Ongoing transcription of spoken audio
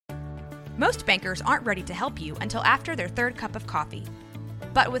Most bankers aren't ready to help you until after their third cup of coffee.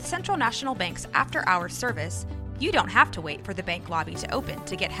 But with Central National Bank's after-hours service, you don't have to wait for the bank lobby to open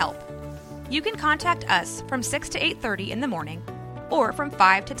to get help. You can contact us from 6 to 8:30 in the morning or from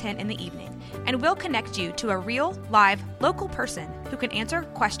 5 to 10 in the evening, and we'll connect you to a real, live, local person who can answer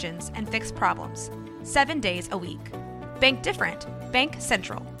questions and fix problems 7 days a week. Bank different. Bank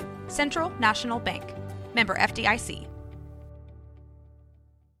Central. Central National Bank. Member FDIC.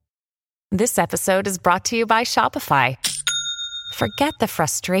 This episode is brought to you by Shopify. Forget the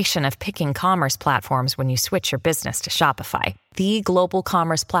frustration of picking commerce platforms when you switch your business to Shopify, the global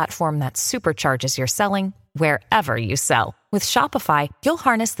commerce platform that supercharges your selling wherever you sell. With Shopify, you'll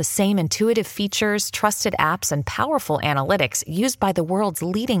harness the same intuitive features, trusted apps, and powerful analytics used by the world's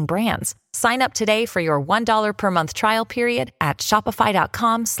leading brands. Sign up today for your $1 per month trial period at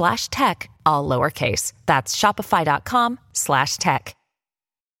shopify.com/tech, all lowercase. That's shopify.com/tech.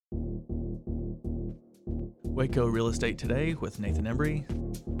 Waco Real Estate Today with Nathan Embry.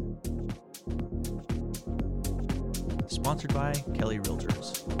 Sponsored by Kelly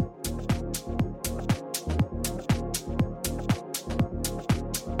Realtors.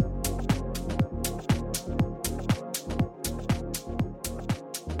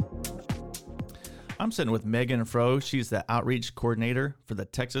 I'm sitting with Megan Froh. She's the outreach coordinator for the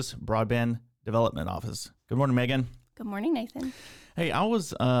Texas Broadband Development Office. Good morning, Megan. Good morning, Nathan. Hey, I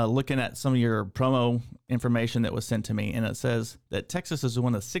was looking at some of your promo information that was sent to me, and it says that Texas is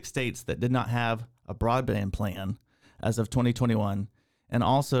one of 6 states that did not have a broadband plan as of 2021. And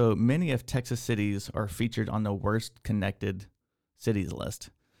also, many of Texas cities are featured on the worst connected cities list.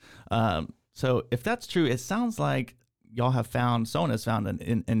 So if that's true, it sounds like someone has found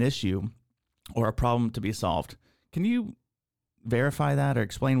an issue or a problem to be solved. Can you verify that or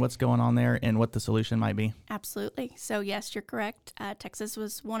explain what's going on there and what the solution might be? Absolutely. So yes, you're correct. Texas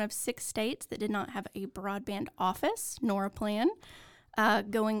was one of 6 states that did not have a broadband office nor a plan.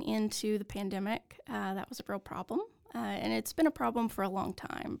 Going into the pandemic, that was a real problem. And it's been a problem for a long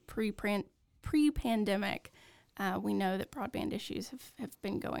time. Pre-pandemic, we know that broadband issues have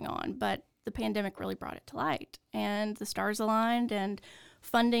been going on, but the pandemic really brought it to light. And the stars aligned and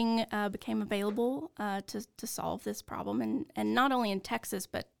funding became available to solve this problem, and not only in Texas,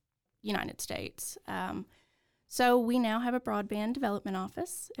 but United States. So we now have a broadband development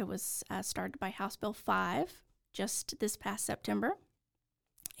office. It was started by House Bill 5 just this past September.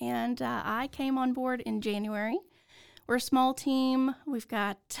 And I came on board in January. We're a small team. We've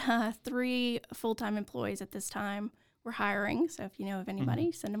got 3 full-time employees at this time. We're hiring, so if you know of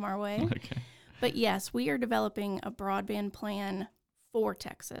anybody, send them our way. Okay. But yes, we are developing a broadband plan for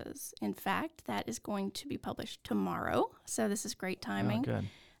Texas. In fact, that is going to be published tomorrow, so this is great timing. Oh, good.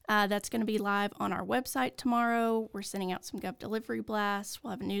 That's going to be live on our website tomorrow. We're sending out some Gov Delivery blasts.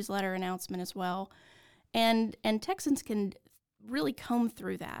 We'll have a newsletter announcement as well. And Texans can really comb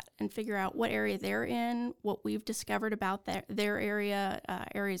through that and figure out what area they're in, what we've discovered about their area,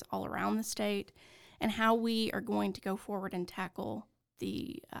 areas all around the state, and how we are going to go forward and tackle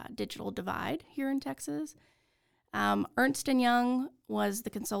the digital divide here in Texas. Ernst & Young was the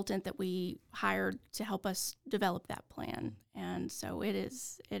consultant that we hired to help us develop that plan. And so it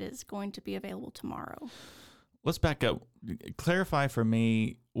is going to be available tomorrow. Let's back up. Clarify for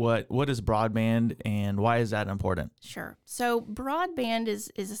me what is broadband and why is that important? Sure. So broadband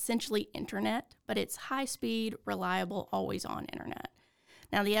is essentially internet, but it's high-speed, reliable, always-on internet.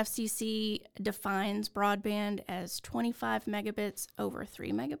 Now, the FCC defines broadband as 25 megabits over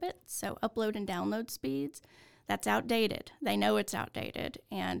 3 megabits, so upload and download speeds. That's outdated. They know it's outdated,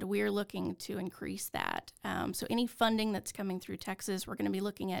 and we're looking to increase that. So any funding that's coming through Texas, we're going to be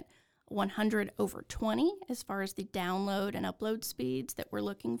looking at 100 over 20 as far as the download and upload speeds that we're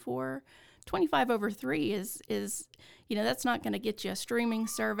looking for. 25 over 3 is that's not going to get you a streaming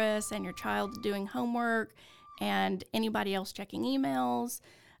service and your child doing homework and anybody else checking emails.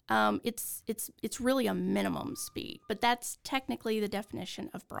 It's really a minimum speed, but that's technically the definition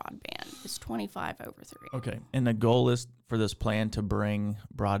of broadband is 25 over 3. Okay. And the goal is for this plan to bring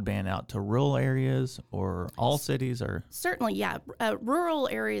broadband out to rural areas or all cities or? Certainly, yeah. Rural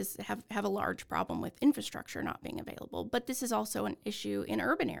areas have a large problem with infrastructure not being available, but this is also an issue in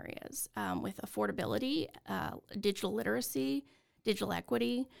urban areas with affordability, digital literacy, digital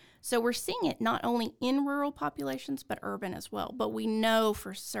equity. So we're seeing it not only in rural populations, but urban as well. But we know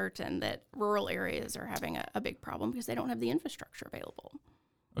for certain that rural areas are having a big problem because they don't have the infrastructure available.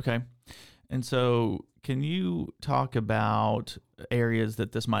 Okay. And so can you talk about areas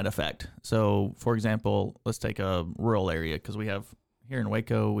that this might affect? So, for example, let's take a rural area because we have here in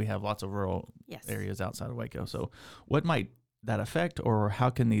Waco, we have lots of rural areas outside of Waco. So what might that effect, or how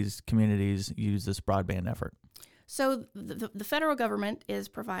can these communities use this broadband effort? So the federal government is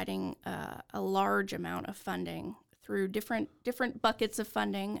providing a large amount of funding through different buckets of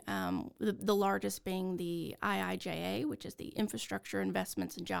funding, the largest being the IIJA, which is the Infrastructure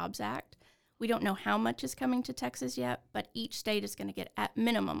Investments and Jobs Act. We don't know how much is coming to Texas yet, but each state is going to get at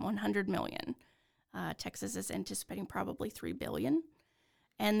minimum $100 million. Texas is anticipating probably $3 billion.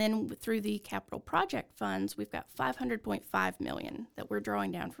 And then through the capital project funds, we've got $500.5 million that we're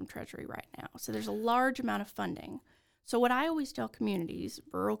drawing down from Treasury right now. So there's a large amount of funding. So what I always tell communities,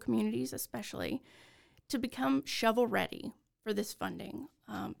 rural communities especially, to become shovel ready for this funding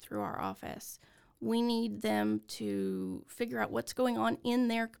through our office, we need them to figure out what's going on in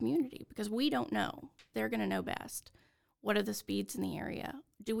their community, because we don't know. They're going to know best. What are the speeds in the area?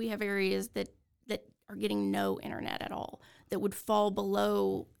 Do we have areas that are getting no internet at all, that would fall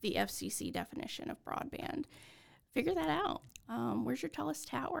below the FCC definition of broadband? Figure that out. Where's your tallest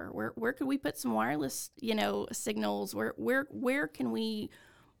tower? Where could we put some wireless, signals? Where can we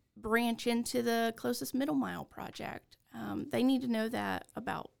branch into the closest middle mile project? They need to know that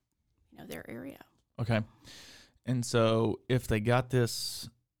about their area. Okay. And so if they got this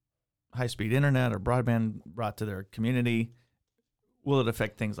high-speed internet or broadband brought to their community, will it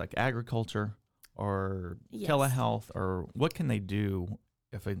affect things like agriculture or telehealth, or what can they do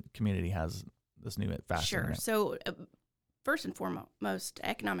if a community has this new fast internet? So first and foremost,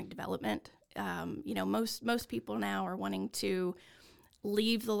 economic development. Most people now are wanting to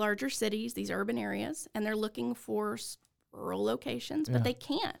leave the larger cities, these urban areas, and they're looking for rural locations, but they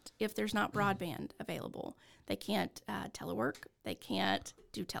can't if there's not broadband available. They can't telework. They can't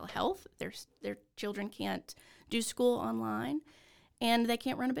do telehealth. Their children can't do school online, and they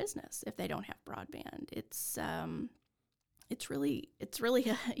can't run a business if they don't have broadband. It's really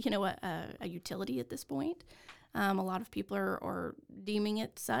a utility at this point. A lot of people are deeming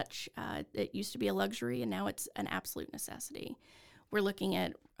it such. It used to be a luxury, and now it's an absolute necessity. We're looking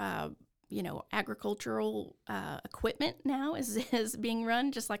at agricultural equipment now is being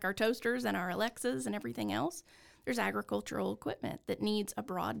run, just like our toasters and our Alexas and everything else. There's agricultural equipment that needs a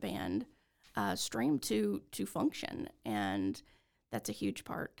broadband stream to function, and that's a huge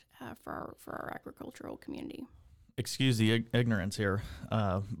part for our agricultural community. Excuse the ignorance here,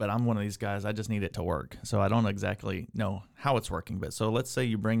 but I'm one of these guys. I just need it to work, so I don't exactly know how it's working. But so let's say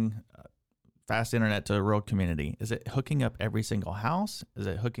you bring fast internet to a rural community. Is it hooking up every single house? Is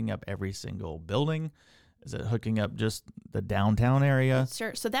it hooking up every single building? Is it hooking up just the downtown area?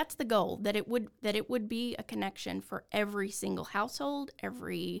 Sure. So that's the goal, that it would be a connection for every single household,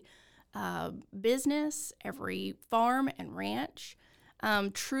 every business, every farm and ranch.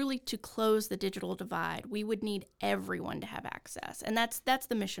 Truly to close the digital divide, we would need everyone to have access, and that's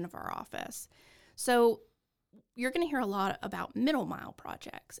the mission of our office. So you're going to hear a lot about middle mile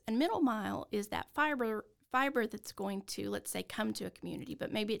projects, and middle mile is that fiber that's going to, let's say, come to a community,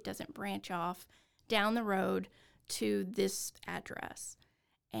 but maybe it doesn't branch off down the road to this address.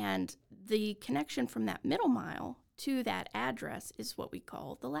 And the connection from that middle mile to that address is what we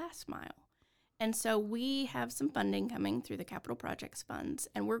call the last mile. And so we have some funding coming through the capital projects funds,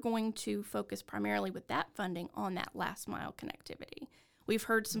 and we're going to focus primarily with that funding on that last mile connectivity. We've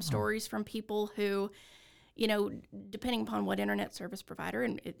heard some stories from people who, depending upon what internet service provider,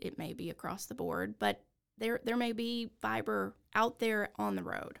 and it may be across the board, but there may be fiber out there on the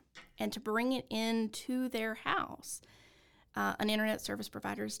road, and to bring it into their house, an internet service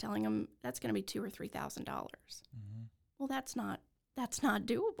provider is telling them that's going to be $2,000 or $3,000. Mm-hmm. Well, that's not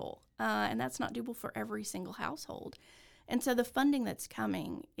doable, and that's not doable for every single household. And so the funding that's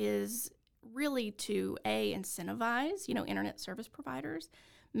coming is really to incentivize, internet service providers,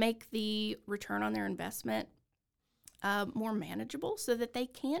 make the return on their investment more manageable, so that they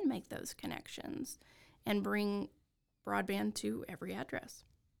can make those connections and bring broadband to every address.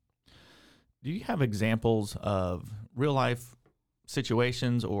 Do you have examples of real life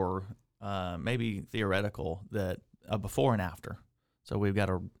situations, or maybe theoretical, that before and after? So we've got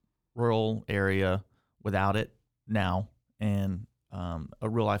a rural area without it now, and a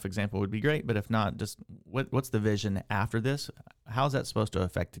real life example would be great. But if not, just what's the vision after this? How's that supposed to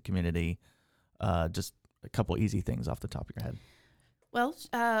affect the community? Just a couple easy things off the top of your head. Well,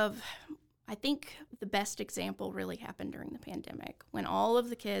 I think the best example really happened during the pandemic, when all of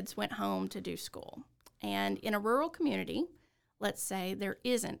the kids went home to do school. And in a rural community, let's say there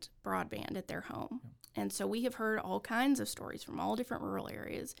isn't broadband at their home. And so we have heard all kinds of stories from all different rural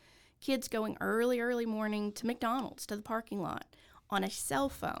areas. Kids going early morning to McDonald's, to the parking lot, on a cell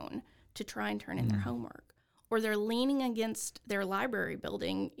phone to try and turn in their homework. Or they're leaning against their library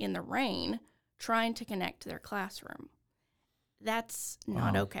building in the rain, trying to connect to their classroom. That's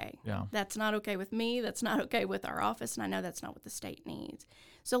not okay. Yeah. That's not okay with me. That's not okay with our office, and I know that's not what the state needs.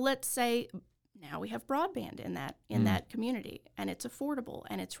 So let's say now we have broadband in that community, and it's affordable,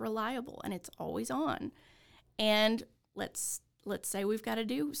 and it's reliable, and it's always on. And let's say we've got to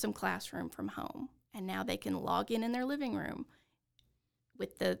do some classroom from home, and now they can log in their living room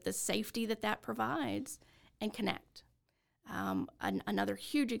with the safety that provides and connect. Another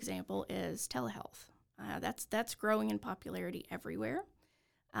huge example is telehealth. That's growing in popularity everywhere,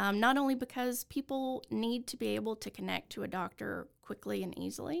 not only because people need to be able to connect to a doctor quickly and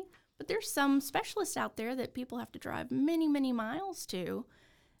easily, but there's some specialists out there that people have to drive many, many miles to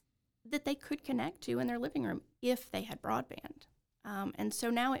that they could connect to in their living room if they had broadband. And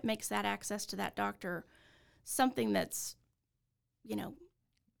so now it makes that access to that doctor something that's,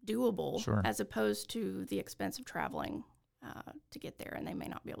 doable, Sure. as opposed to the expense of traveling to get there, and they may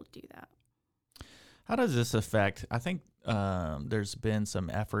not be able to do that. How does this affect? I think there's been some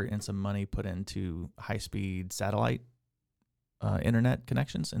effort and some money put into high-speed satellite internet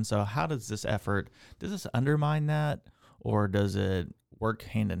connections. And so how does this undermine that, or does it work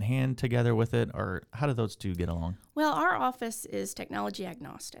hand in hand together with it, or how do those two get along? Well, our office is technology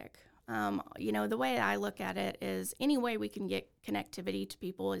agnostic. The way I look at it is any way we can get connectivity to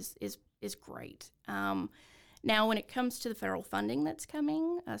people is great. Now, when it comes to the federal funding that's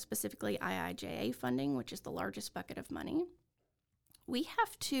coming, specifically IIJA funding, which is the largest bucket of money, we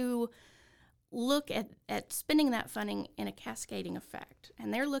have to look at spending that funding in a cascading effect.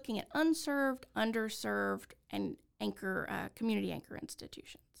 And they're looking at unserved, underserved, and community anchor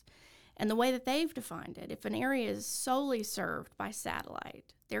institutions. And the way that they've defined it, if an area is solely served by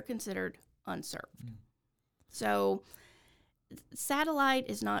satellite, they're considered unserved. So satellite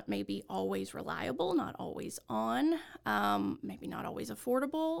is not maybe always reliable, not always on, maybe not always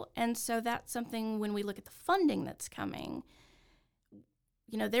affordable. And so that's something when we look at the funding that's coming,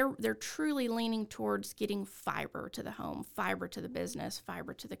 they're truly leaning towards getting fiber to the home, fiber to the business,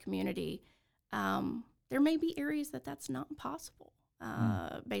 fiber to the community. There may be areas that's not possible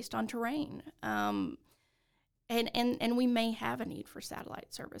based on terrain. And we may have a need for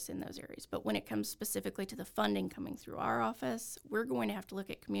satellite service in those areas. But when it comes specifically to the funding coming through our office, we're going to have to look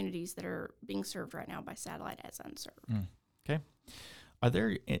at communities that are being served right now by satellite as unserved. Okay. Are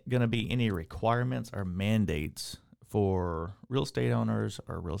there going to be any requirements or mandates for real estate owners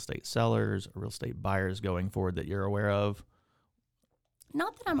or real estate sellers or real estate buyers going forward that you're aware of?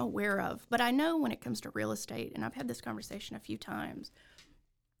 Not that I'm aware of, but I know when it comes to real estate, and I've had this conversation a few times,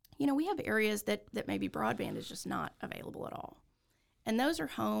 we have areas that maybe broadband is just not available at all. And those are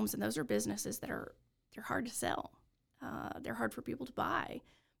homes and those are businesses they're hard to sell. They're hard for people to buy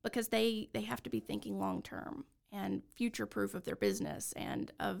because they have to be thinking long-term and future-proof of their business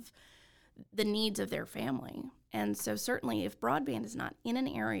and of the needs of their family. And so certainly if broadband is not in an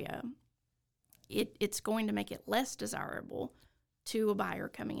area, it's going to make it less desirable to a buyer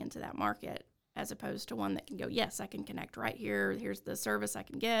coming into that market, as opposed to one that can go, yes, I can connect right here. Here's the service I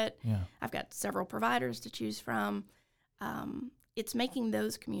can get. Yeah. I've got several providers to choose from. It's making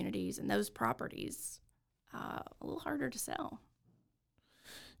those communities and those properties a little harder to sell.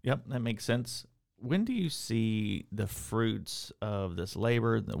 Yep, that makes sense. When do you see the fruits of this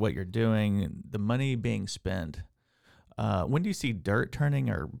labor, what you're doing, the money being spent? When do you see dirt turning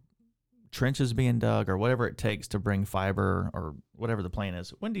or trenches being dug or whatever it takes to bring fiber or whatever the plan is?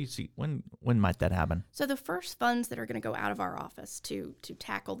 When do you see, when might that happen? So the first funds that are going to go out of our office to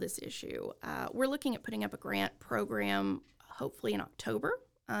tackle this issue, we're looking at putting up a grant program hopefully in October.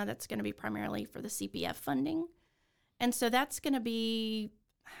 That's going to be primarily for the CPF funding. And so that's going to be,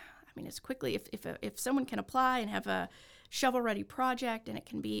 as quickly, if someone can apply and have a shovel-ready project and it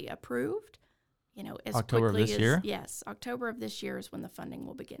can be approved, as October quickly of this as, year? Yes, October of this year is when the funding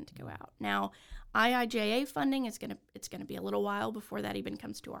will begin to go out. Now, IIJA funding it's going to be a little while before that even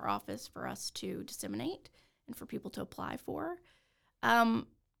comes to our office for us to disseminate and for people to apply for.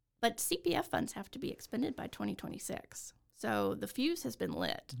 But CPF funds have to be expended by 2026. So the fuse has been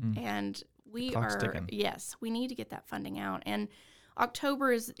lit, and we ticking. Yes, we need to get that funding out. And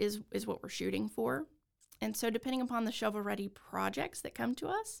October is what we're shooting for. And so depending upon the shovel-ready projects that come to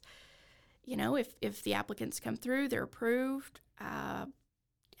us, if the applicants come through, they're approved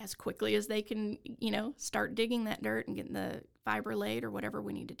as quickly as they can, start digging that dirt and getting the fiber laid or whatever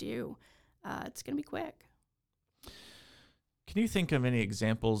we need to do. It's going to be quick. Can you think of any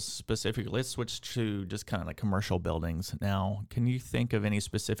examples specifically? Let's switch to just kind of like commercial buildings now. Can you think of any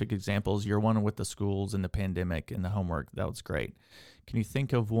specific examples? You're one with the schools and the pandemic and the homework. That was great. Can you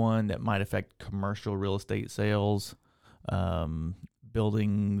think of one that might affect commercial real estate sales,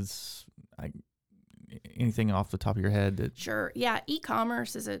 buildings, anything off the top of your head? Sure. Yeah.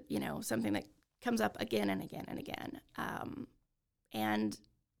 E-commerce is something that comes up again and again and again. And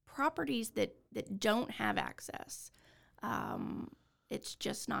properties that don't have access, it's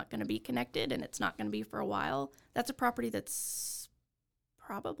just not going to be connected, and it's not going to be for a while. That's a property that's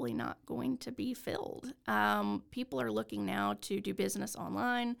probably not going to be filled. People are looking now to do business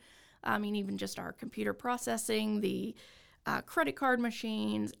online. I mean, even just our computer processing, the credit card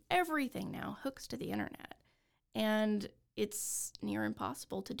machines, everything now hooks to the internet. And it's near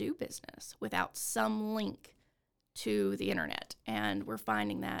impossible to do business without some link to the internet. And we're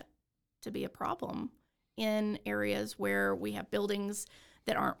finding that to be a problem in areas where we have buildings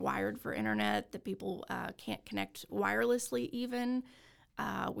that aren't wired for internet, that people can't connect wirelessly even.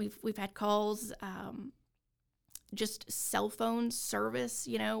 We've had calls, just cell phone service,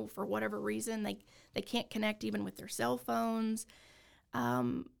 for whatever reason, they can't connect even with their cell phones.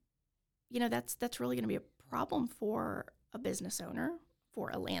 That's really going to be a problem for a business owner,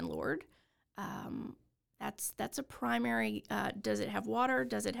 for a landlord. That's a primary. Does it have water?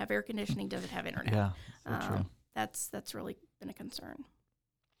 Does it have air conditioning? Does it have internet? Yeah, so true. That's really been a concern.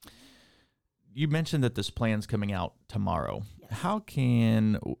 You mentioned that this plan's coming out tomorrow. Yes.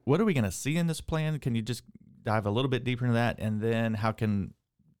 What are we going to see in this plan? Can you just dive a little bit deeper into that, and then how can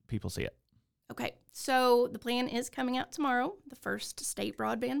people see it? Okay, so the plan is coming out tomorrow, the first state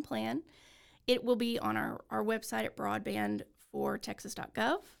broadband plan. It will be on our website at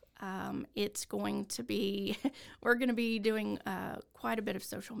broadbandfortexas.gov. It's going to be, we're going to be doing quite a bit of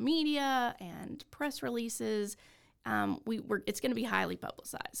social media and press releases. It's going to be highly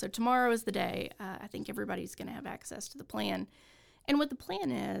publicized. So tomorrow is the day. I think everybody's going to have access to the plan. And what the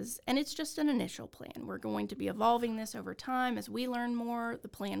plan is, and it's just an initial plan. We're going to be evolving this over time. As we learn more, the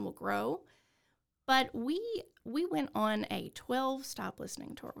plan will grow. But we went on a 12-stop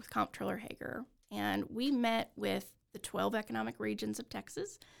listening tour with Comptroller Hager, and we met with the 12 economic regions of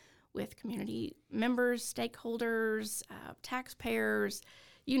Texas, with community members, stakeholders, taxpayers,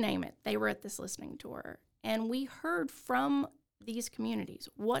 you name it. They were at this listening tour. And we heard from these communities,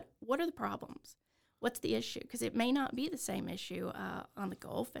 what are the problems? What's the issue? Because it may not be the same issue on the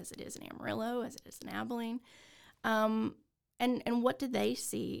Gulf as it is in Amarillo, as it is in Abilene. And what do they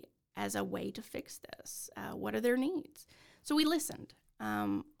see as a way to fix this? What are their needs? So we listened.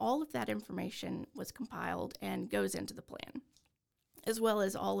 All of that information was compiled and goes into the plan, as well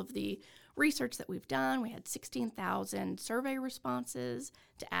as all of the research that we've done. We had 16,000 survey responses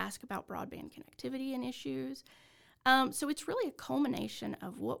to ask about broadband connectivity and issues. So it's really a culmination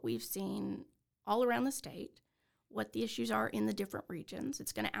of what we've seen all around the state, what the issues are in the different regions.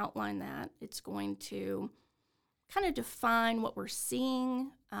 It's going to outline that. It's going to kind of define what we're seeing,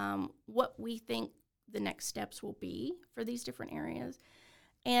 what we think the next steps will be for these different areas.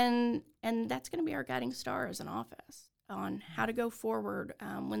 And that's going to be our guiding star as an office on how to go forward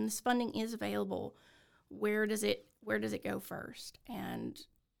when this funding is available. Where does it go first, and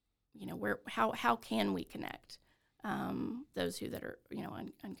how can we connect those that are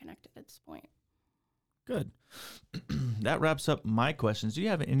unconnected at this point? Good. That wraps up my questions. Do you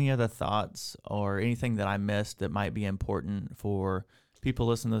have any other thoughts or anything that I missed that might be important for people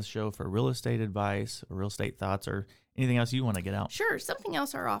listening to the show for real estate advice or real estate thoughts, or anything else you want to get out? Sure. Something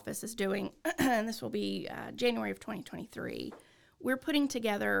else our office is doing, and this will be January of 2023, we're putting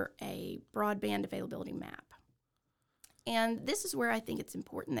together a broadband availability map. And this is where I think it's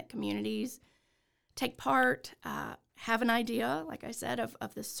important that communities take part, have an idea, like I said,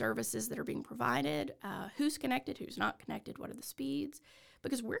 of the services that are being provided, who's connected, who's not connected, what are the speeds,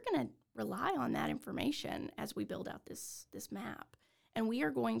 because we're going to rely on that information as we build out this map. And we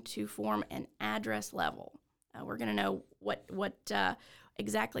are going to form an address level. We're going to know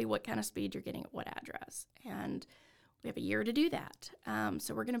exactly what kind of speed you're getting at what address. And we have a year to do that.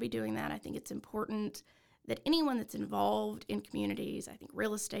 So we're going to be doing that. I think it's important that anyone that's involved in communities, I think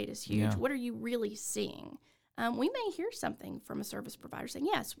real estate is huge. Yeah. What are you really seeing? We may hear something from a service provider saying,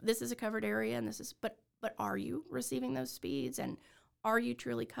 yes, this is a covered area, and but are you receiving those speeds, and are you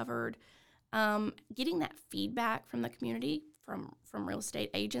truly covered? Getting that feedback from the community, from real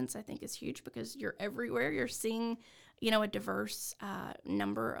estate agents, I think is huge, because you're everywhere. You're seeing, a diverse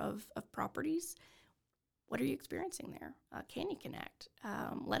number of properties. What are you experiencing there? Can you connect?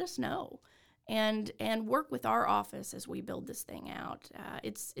 Let us know. And work with our office as we build this thing out.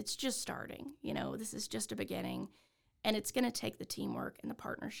 It's just starting. This is just a beginning, and it's going to take the teamwork and the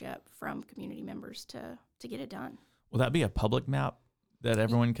partnership from community members to get it done. Will that be a public map that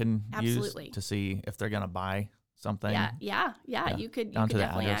everyone can Absolutely. use to see if they're going to buy something? Yeah. You could Down to the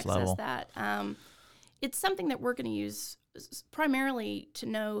definitely address access level. that. it's something that we're going to use primarily to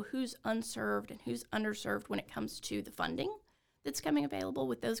know who's unserved and who's underserved when it comes to the funding that's coming available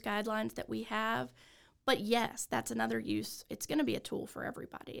with those guidelines that we have. But yes, that's another use. It's going to be a tool for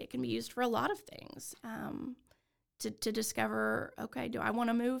everybody. It can be used for a lot of things to discover, okay, do I want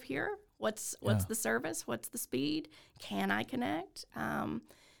to move here? What's the service? What's the speed? Can I connect?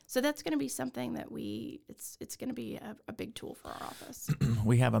 So that's going to be something that it's going to be a big tool for our office.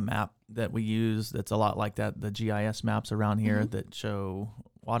 We have a map that we use that's a lot like that, the GIS maps around here that show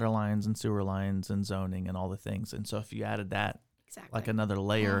water lines and sewer lines and zoning and all the things. And so if you added that, like another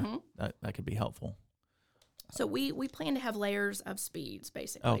layer, that could be helpful. So we plan to have layers of speeds,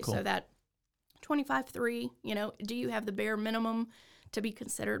 basically. Oh, cool. So that 25.3, do you have the bare minimum to be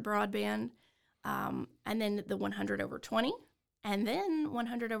considered broadband? And then the 100 over 20, and then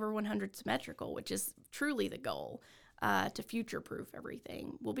 100 over 100 symmetrical, which is truly the goal to future-proof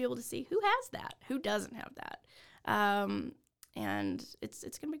everything. We'll be able to see who has that, who doesn't have that. And it's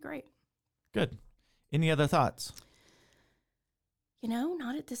going to be great. Good. Any other thoughts?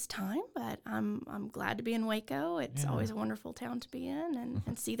 Not at this time, but I'm glad to be in Waco. It's always a wonderful town to be in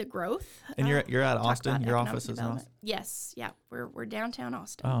and see the growth. And you're at Austin. Your office is in Austin. Yes, yeah, we're downtown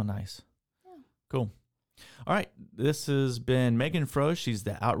Austin. Oh, nice. Yeah. Cool. All right, this has been Megan Froese. She's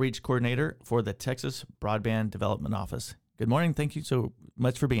the outreach coordinator for the Texas Broadband Development Office. Good morning. Thank you so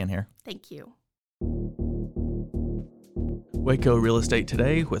much for being here. Thank you. Waco Real Estate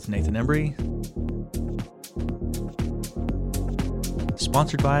Today with Nathan Embry.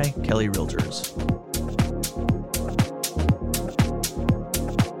 Sponsored by Kelly Realtors.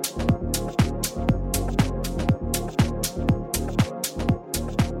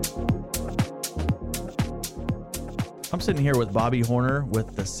 I'm sitting here with Bobby Horner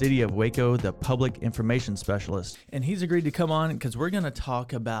with the City of Waco, the Public Information Specialist. And he's agreed to come on because we're going to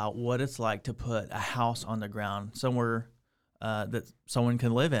talk about what it's like to put a house on the ground somewhere that someone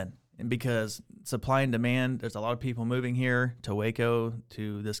can live in. And because supply and demand, there's a lot of people moving here to Waco,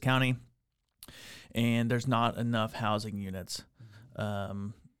 to this county, and there's not enough housing units.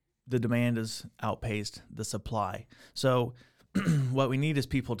 The demand has outpaced the supply. So what we need is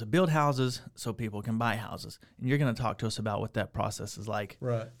people to build houses so people can buy houses. And you're going to talk to us about what that process is like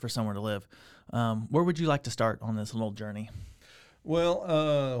for somewhere to live. Where would you like to start on this little journey?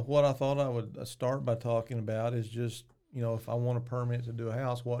 Well, what I thought I would start by talking about is just, if I want a permit to do a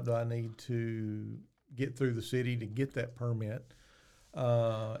house, what do I need to get through the city to get that permit, and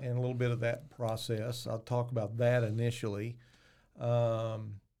a little bit of that process. I'll talk about that initially,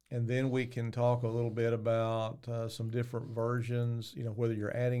 and then we can talk a little bit about some different versions, whether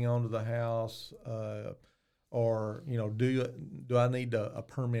you're adding on to the house or, do I need a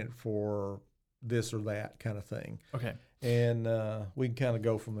permit for this or that kind of thing. Okay. And we can kind of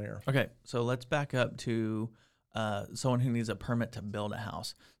go from there. Okay, so let's back up to someone who needs a permit to build a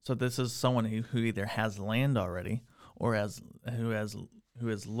house. So this is someone who either has land already or who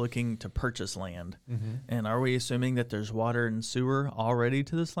is looking to purchase land. Mm-hmm. And are we assuming that there's water and sewer already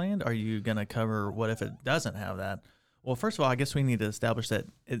to this land? Are you going to cover what if it doesn't have that? Well, first of all, I guess we need to establish that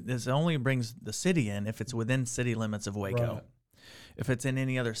this only brings the city in if it's within city limits of Waco. Right. If it's in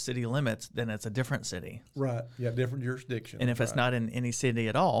any other city limits, then it's a different city. Right. Yeah, different jurisdiction. And if it's not in any city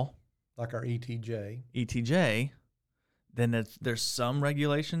at all, like our ETJ, then there's some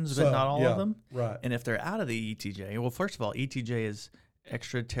regulations, but not all of them. Right. And if they're out of the ETJ, well, first of all, ETJ is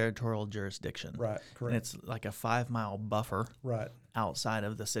extraterritorial jurisdiction. Right, correct. And it's like a 5-mile buffer outside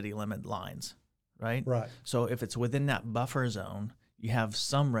of the city limit lines, right? Right. So if it's within that buffer zone, you have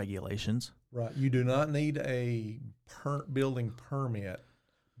some regulations. Right. You do not need a building permit,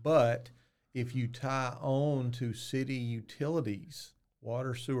 but if you tie on to city utilities,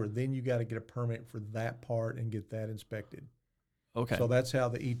 water, sewer, then you got to get a permit for that part and get that inspected. Okay. So that's how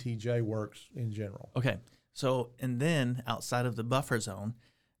the ETJ works in general. Okay. So, and then outside of the buffer zone,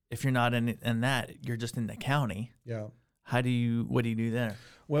 if you're not in that, you're just in the county. Yeah. What do you do there?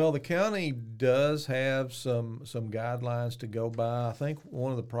 Well, the county does have some guidelines to go by. I think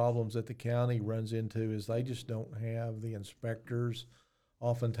one of the problems that the county runs into is they just don't have the inspectors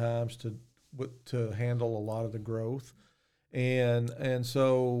oftentimes to handle a lot of the growth. And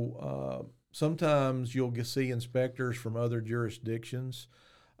so sometimes you'll see inspectors from other jurisdictions.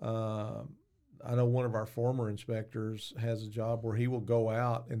 I know one of our former inspectors has a job where he will go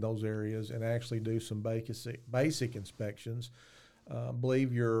out in those areas and actually do some basic inspections. I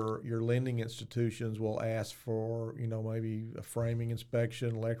believe your lending institutions will ask for, maybe a framing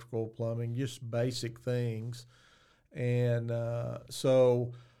inspection, electrical, plumbing, just basic things. And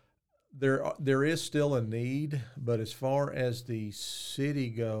so there is still a need, but as far as the city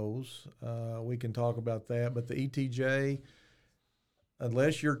goes, we can talk about that. But the ETJ,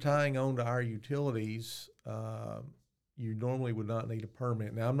 unless you're tying on to our utilities, you normally would not need a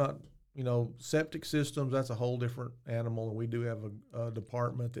permit. Now, I'm not, septic systems, that's a whole different animal, and we do have a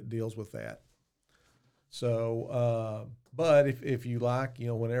department that deals with that. So, but if you like,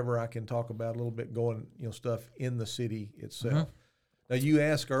 whenever I can talk about a little bit going, stuff in the city itself. Mm-hmm. Now, you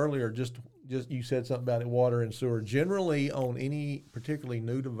asked earlier, just you said something about it, water and sewer. Generally, on any particularly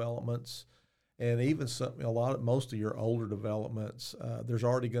new developments, and even most of your older developments, there's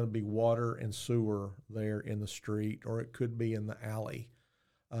already going to be water and sewer there in the street, or it could be in the alley.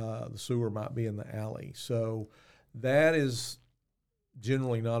 The sewer might be in the alley. So that is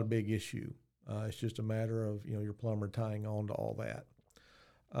generally not a big issue. It's just a matter of, your plumber tying on to all that.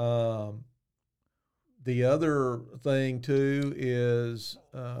 The other thing, too, is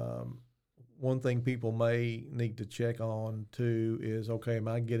one thing people may need to check on, too, is, okay, am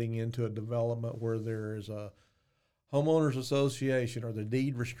I getting into a development where there is a homeowners association or the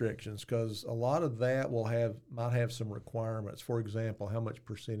deed restrictions? Because a lot of that might have some requirements. For example, how much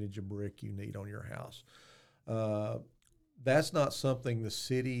percentage of brick you need on your house. That's not something the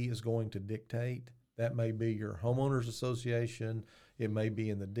city is going to dictate. That may be your homeowners association. It may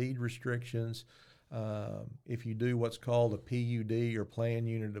be in the deed restrictions. If you do what's called a PUD or plan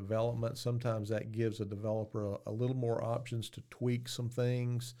unit development, sometimes that gives a developer a little more options to tweak some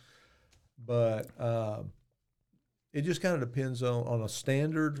things. But it just kind of depends on a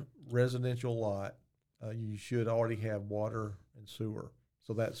standard residential lot. You should already have water and sewer.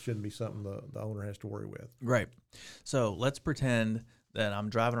 So that shouldn't be something the owner has to worry with. Right. So let's pretend that I'm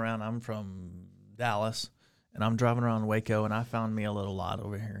driving around. I'm from Dallas, and I'm driving around Waco, and I found me a little lot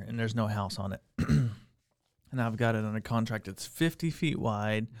over here, and there's no house on it. And I've got it under contract. It's 50 feet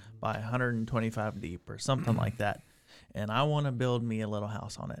wide by 125 deep or something like that. And I want to build me a little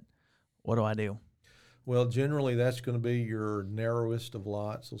house on it. What do I do? Well, generally that's going to be your narrowest of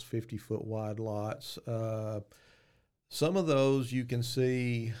lots, those 50-foot wide lots. Some of those you can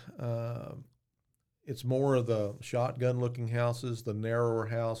see, it's more of the shotgun-looking houses, the narrower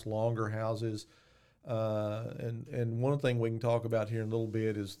house, longer houses. And one thing we can talk about here in a little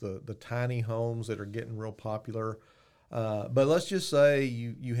bit is the tiny homes that are getting real popular. But let's just say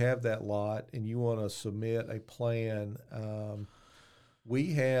you have that lot and you want to submit a plan.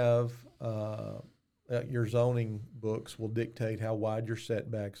 We have your zoning books will dictate how wide your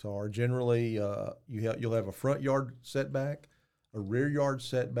setbacks are. Generally, you'll have a front yard setback, a rear yard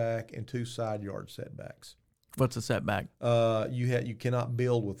setback, and 2 side yard setbacks. What's a setback? You cannot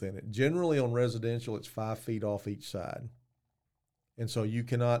build within it. Generally, on residential, it's 5 feet off each side, and so you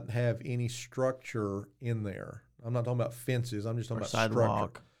cannot have any structure in there. I'm not talking about fences. I'm just talking about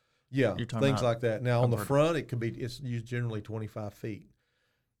sidewalk. Structure. Yeah, things like that. Now, on the front, it's generally 25 feet.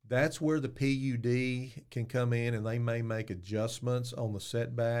 That's where the PUD can come in, and they may make adjustments on the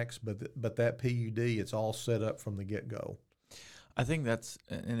setbacks, but that PUD, it's all set up from the get-go. I think that's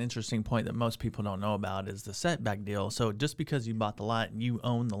an interesting point that most people don't know about is the setback deal. So just because you bought the lot and you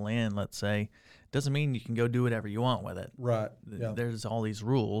own the land, let's say, doesn't mean you can go do whatever you want with it. Right. Yeah. There's all these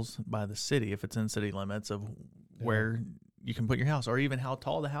rules by the city, if it's in city limits, of where you can put your house or even how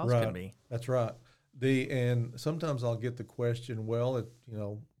tall the house can be. That's right. And sometimes I'll get the question, well,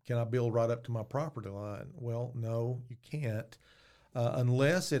 can I build right up to my property line? Well, no, you can't.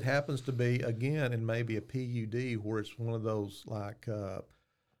 Unless it happens to be, again, in maybe a PUD where it's one of those like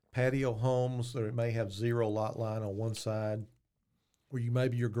patio homes, or it may have 0 lot line on one side, where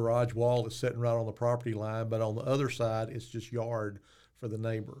maybe your garage wall is sitting right on the property line, but on the other side it's just yard for the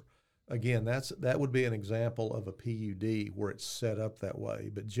neighbor. Again, that would be an example of a PUD where it's set up that way.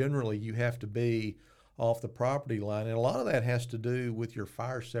 But generally, you have to be off the property line, and a lot of that has to do with your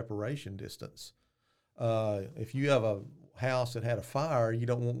fire separation distance. If you have a house that had a fire, you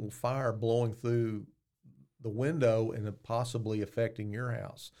don't want fire blowing through the window and possibly affecting your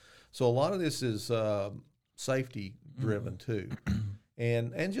house. So a lot of this is safety driven too,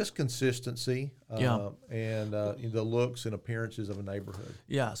 and just consistency, and the looks and appearances of a neighborhood.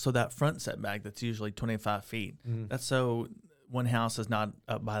 Yeah. So that front setback that's usually 25 feet. Mm-hmm. That's so one house is not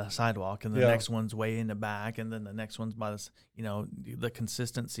up by the sidewalk, and the next one's way in the back, and then the next one's by this. The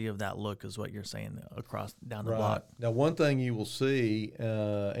consistency of that look is what you're saying across down the block. Now, one thing you will see,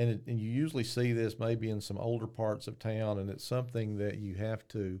 and you usually see this maybe in some older parts of town, and it's something that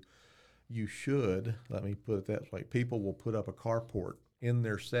you should, let me put it that way. People will put up a carport in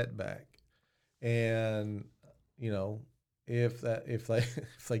their setback, and if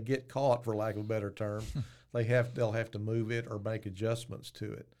they get caught, for lack of a better term. They'll have to move it or make adjustments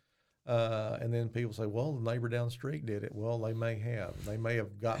to it. And then people say, well, the neighbor down the street did it. Well, they may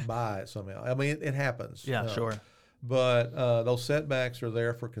have got by it somehow. I mean, it happens. Yeah, sure. But those setbacks are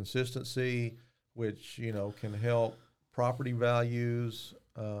there for consistency, which, can help property values.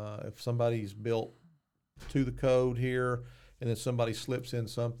 If somebody's built to the code here and then somebody slips in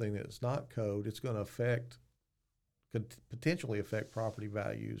something that's not code, it's going to could potentially affect property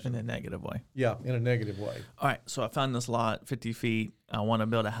values. In a negative way. Yeah, in a negative way. All right, so I found this lot, 50 feet. I want to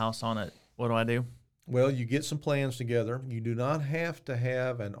build a house on it. What do I do? Well, you get some plans together. You do not have to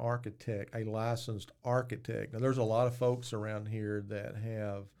have an architect, a licensed architect. Now, there's a lot of folks around here that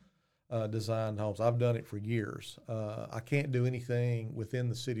have designed homes. I've done it for years. I can't do anything within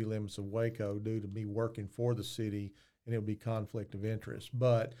the city limits of Waco due to me working for the city, and it would be conflict of interest.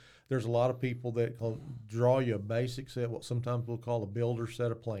 But there's a lot of people that can draw you a basic set, what sometimes we'll call a builder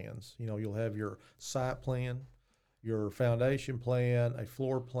set of plans. You'll have your site plan, your foundation plan, a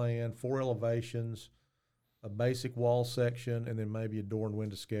floor plan, 4 elevations, a basic wall section, and then maybe a door and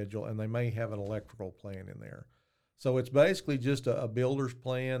window schedule, and they may have an electrical plan in there. So it's basically just a builder's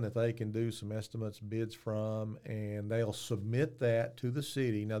plan that they can do some estimates, bids from, and they'll submit that to the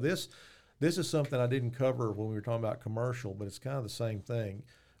city. Now, this is something I didn't cover when we were talking about commercial, but it's kind of the same thing.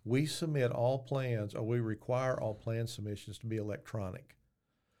 We submit all plans, or we require all plan submissions to be electronic.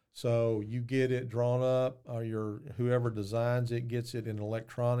 So you get it drawn up, or whoever designs it gets it in an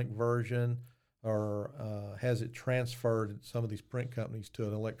electronic version, or has it transferred at some of these print companies to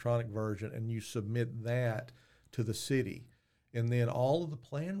an electronic version, and you submit that to the city. And then all of the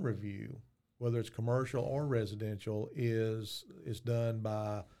plan review, whether it's commercial or residential, is done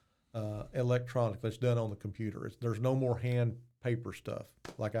by electronic. That's done on the computer. There's no more hand paper stuff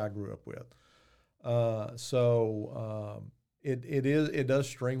like I grew up with. It does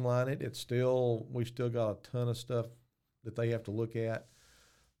streamline it. We still got a ton of stuff that they have to look at,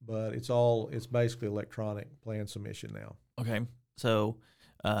 but it's basically electronic plan submission now. Okay, so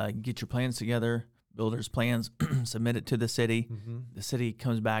get your plans together, builder's plans, submit it to the city. Mm-hmm. The city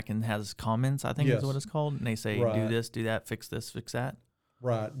comes back and has comments, I think is what it's called, and they say, do this, do that, fix this, fix that.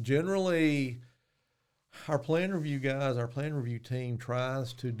 Right. Generally, our plan review team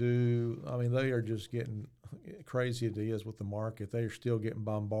tries to do, they are just getting crazy ideas with the market. They are still getting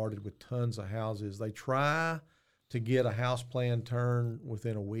bombarded with tons of houses. They try to get a house plan turned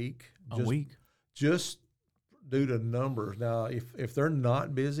within a week. Just due to numbers. Now, if they're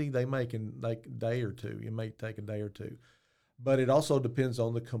not busy, they may take a day or two. It may take a day or two. But it also depends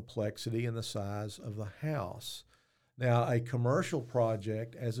on the complexity and the size of the house. Now, a commercial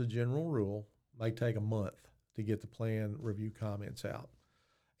project, as a general rule, may take a month to get the plan review comments out.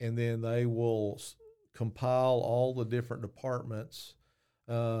 And then they will compile all the different departments,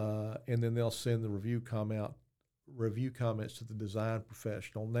 and then they'll send the review comments to the design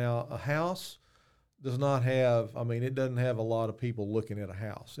professional. Now, a house does not have, it doesn't have a lot of people looking at a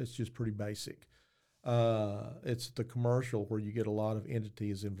house. It's just pretty basic. It's the commercial where you get a lot of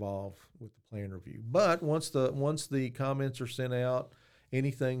entities involved with the plan review. But once the comments are sent out,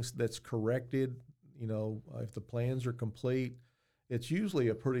 anything that's corrected, if the plans are complete, it's usually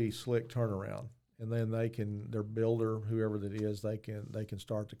a pretty slick turnaround. And then their builder, whoever that is, they can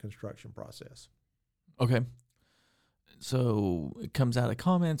start the construction process. Okay. So it comes out of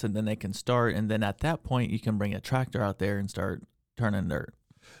comments, and then they can start, and then at that point you can bring a tractor out there and start turning dirt.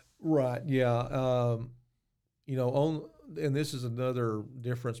 Right. Yeah. And this is another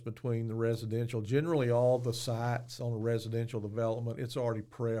difference between the residential. Generally, all the sites on a residential development, it's already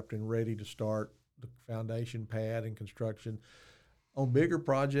prepped and ready to start the foundation pad and construction. On bigger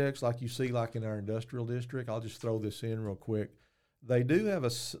projects, like you see, like in our industrial district, I'll just throw this in real quick. They do have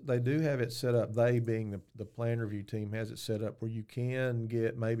it set up. They, being the plan review team, has it set up where you can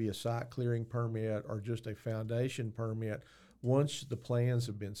get maybe a site clearing permit or just a foundation permit once the plans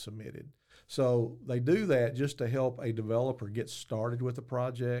have been submitted. So they do that just to help a developer get started with the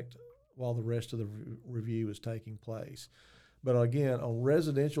project while the rest of the review is taking place. But again, on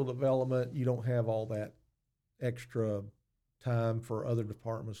residential development, you don't have all that extra time for other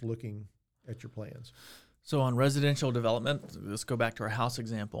departments looking at your plans. So on residential development, let's go back to our house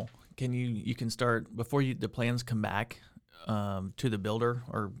example. You can start before the plans come back to the builder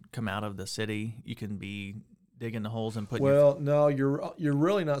or come out of the city. You can be digging the holes and putting. Well, no, you're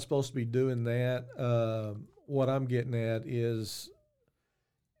really not supposed to be doing that. What I'm getting at is,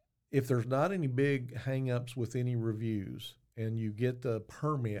 if there's not any big hang-ups with any reviews and you get the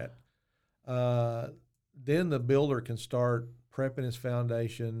permit, then the builder can start prepping his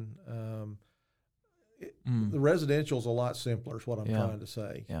foundation. The residential is a lot simpler, is what I'm trying to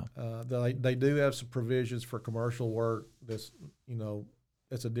say. Yeah. They do have some provisions for commercial work that's,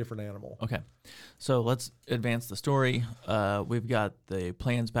 it's a different animal. Okay, so let's advance the story. We've got the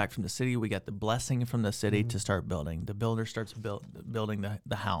plans back from the city. We got the blessing from the city to start building. The builder starts building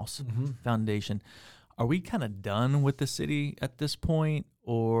the house foundation. Are we kind of done with the city at this point,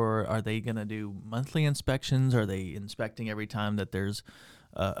 or are they going to do monthly inspections? Are they inspecting every time that there's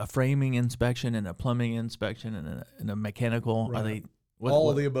a framing inspection and a plumbing inspection and a mechanical? Right. Are they all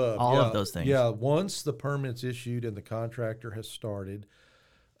of the above? All of those things. Yeah. Once the permit's issued and the contractor has started,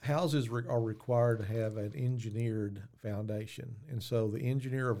 houses are required to have an engineered foundation, and so the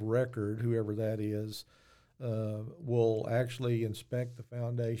engineer of record, whoever that is, will actually inspect the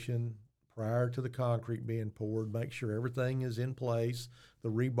foundation prior to the concrete being poured, make sure everything is in place, the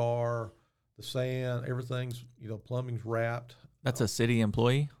rebar, the sand, everything's, plumbing's wrapped. That's a city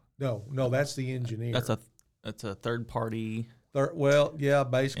employee? No, that's the engineer. That's a third party. Basically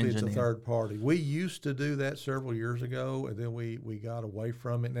engineer. It's a third party. We used to do that several years ago, and then we got away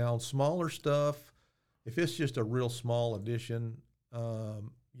from it. Now, on smaller stuff, if it's just a real small addition, we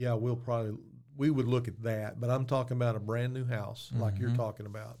would look at that. But I'm talking about a brand new house like you're talking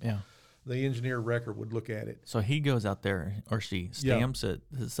about. Yeah. The engineer of record would look at it. So he goes out there, or she stamps it.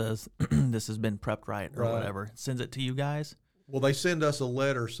 It says this has been prepped right or whatever. Sends it to you guys. Well, they send us a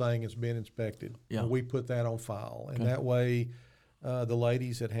letter saying it's been inspected. Yeah. And we put that on file, and that way, the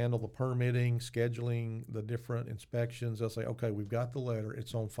ladies that handle the permitting, scheduling the different inspections, they'll say, "Okay, we've got the letter.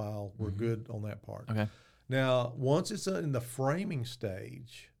 It's on file. We're good on that part." Okay. Now, once it's in the framing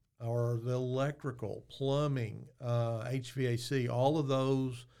stage, or the electrical, plumbing, HVAC, all of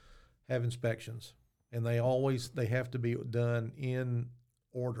those have inspections, and they have to be done in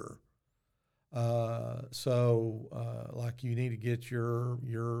order. Like you need to get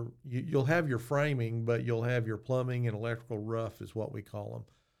you'll have your framing, but you'll have your plumbing and electrical rough is what we call them.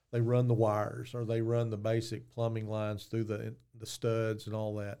 They run the wires, or they run the basic plumbing lines through the studs and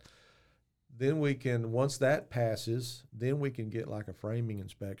all that. Then once that passes, then we can get like a framing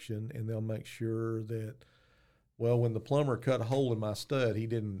inspection, and they'll make sure that, when the plumber cut a hole in my stud, he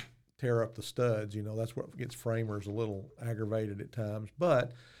didn't tear up the studs. That's what gets framers a little aggravated at times.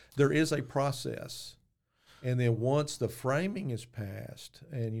 But there is a process. And then once the framing is passed,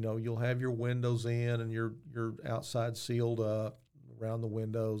 and you'll have your windows in and your outside sealed up around the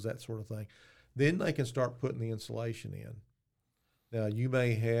windows, that sort of thing, then they can start putting the insulation in. Now, you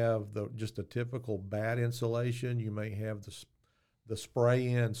may have just a typical bat insulation. You may have the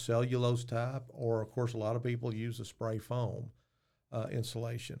spray-in cellulose type, or, of course, a lot of people use the spray foam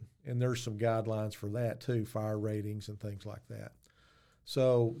insulation. And there's some guidelines for that, too, fire ratings and things like that.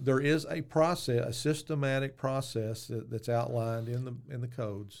 So there is a process, a systematic process that's outlined in the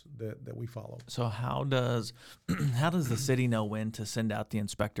codes that we follow. So how does the city know when to send out the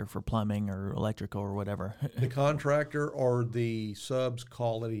inspector for plumbing or electrical or whatever? The contractor or the subs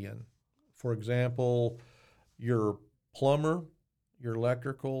call it in. For example, your plumber, your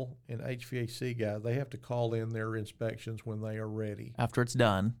electrical, and HVAC guy, they have to call in their inspections when they are ready. After it's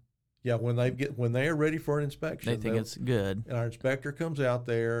done. Yeah, when they are ready for an inspection, they think it's good. And our inspector comes out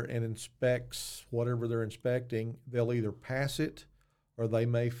there and inspects whatever they're inspecting. They'll either pass it, or they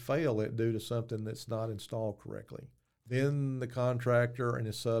may fail it due to something that's not installed correctly. Then the contractor and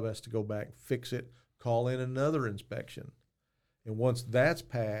his sub has to go back, fix it, call in another inspection. And once that's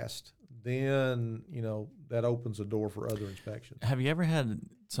passed, then, that opens the door for other inspections. Have you ever had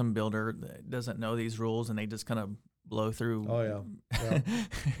some builder that doesn't know these rules and they just kind of blow through? Oh, yeah.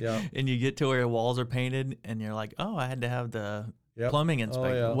 Yeah. And you get to where walls are painted and you're like, I had to have the plumbing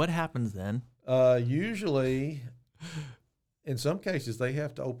inspected. Oh, yeah. What happens then? Usually, in some cases, they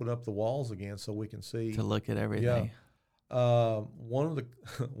have to open up the walls again so we can see. To look at everything. Yeah. One of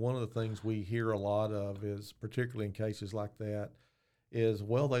the things we hear a lot of is, particularly in cases like that, is,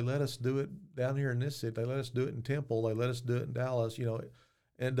 they let us do it down here in this city. They let us do it in Temple. They let us do it in Dallas.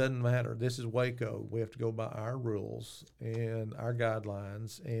 And it doesn't matter. This is Waco. We have to go by our rules and our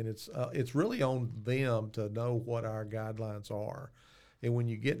guidelines, and it's really on them to know what our guidelines are. And when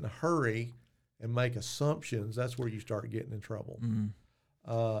you get in a hurry and make assumptions, that's where you start getting in trouble.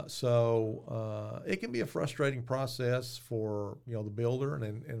 Mm-hmm. So it can be a frustrating process for the builder,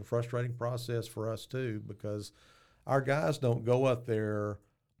 and a frustrating process for us too, because our guys don't go up there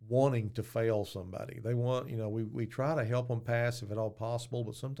wanting to fail somebody. They want, we try to help them pass if at all possible,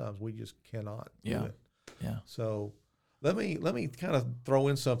 but sometimes we just cannot do it. Yeah. So let me kind of throw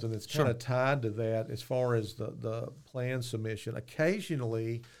in something that's kind of tied to that as far as the plan submission.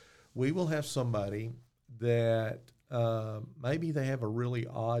 Occasionally, we will have somebody that maybe they have a really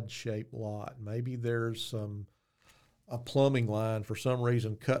odd-shaped lot. Maybe there's a plumbing line for some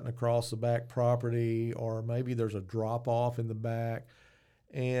reason cutting across the back property, or maybe there's a drop-off in the back.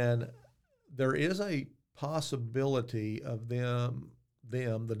 And there is a possibility of them,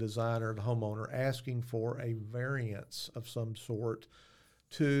 the designer, the homeowner, asking for a variance of some sort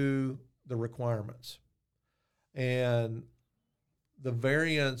to the requirements. And the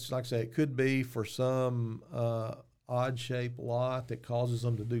variance, like I say, it could be for some odd-shaped lot that causes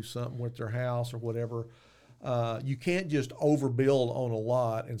them to do something with their house or whatever. You can't just overbuild on a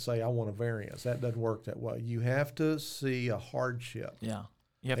lot and say, I want a variance. That doesn't work that way. You have to see a hardship. Yeah.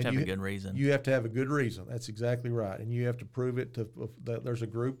 You have to have a good reason. You have to have a good reason. That's exactly right. And you have to prove it to that there's a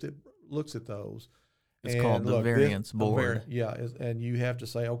group that looks at those. It's called the variance board. And you have to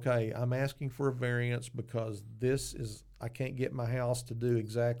say, okay, I'm asking for a variance because I can't get my house to do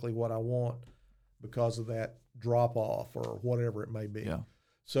exactly what I want because of that drop off or whatever it may be. Yeah.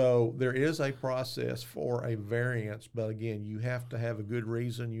 So there is a process for a variance, but again, you have to have a good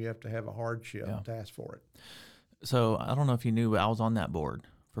reason. You have to have a hardship to ask for it. So I don't know if you knew, but I was on that board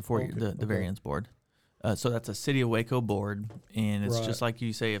for 4 years, the variance board. So that's a City of Waco board, and it's just like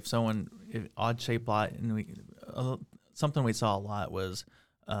you say, if odd shaped lot, and something we saw a lot was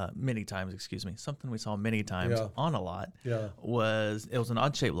many times on a lot was it was an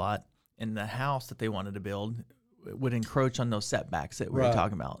odd shaped lot, and the house that they wanted to build would encroach on those setbacks that we were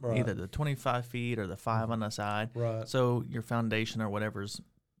talking about, either the 25 feet or the 5 on the side. Right. So your foundation or whatever's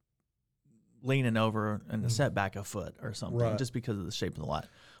leaning over and the setback a foot or something, just because of the shape of the lot.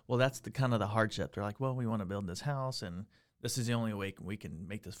 Well, that's the kind of the hardship. They're like, well, we want to build this house, and this is the only way we can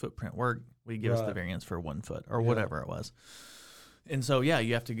make this footprint work. We give us the variance for 1 foot or whatever it was. And so, you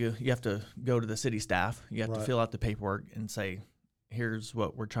have to go to the city staff. You have to fill out the paperwork and say, here's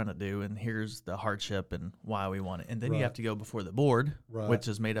what we're trying to do, and here's the hardship and why we want it. And then you have to go before the board, which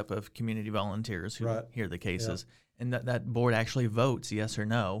is made up of community volunteers who hear the cases. Yeah. And that board actually votes yes or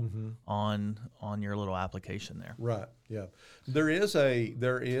no on your little application there. Right. Yeah. There is a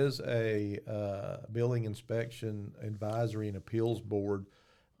building inspection advisory and appeals board,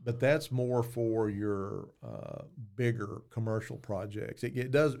 but that's more for your bigger commercial projects.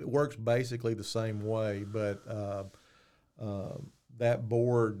 It works basically the same way, but that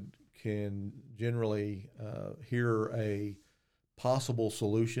board can generally hear a possible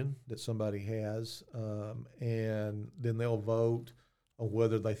solution that somebody has, and then they'll vote on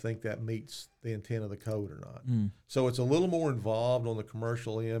whether they think that meets the intent of the code or not. So it's a little more involved on the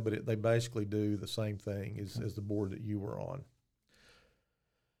commercial end, but they basically do the same thing as the board that you were on.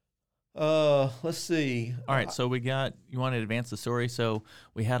 Let's see. All right, so you want to advance the story. So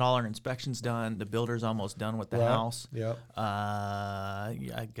we had all our inspections done. The builder's almost done with the house. Yep.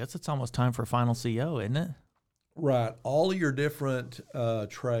 I guess it's almost time for final CO, isn't it? Right. All of your different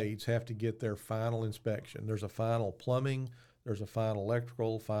trades have to get their final inspection. There's a final plumbing, there's a final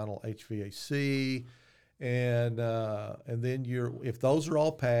electrical, final HVAC, and then if those are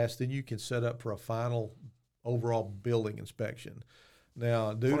all passed, then you can set up for a final overall building inspection.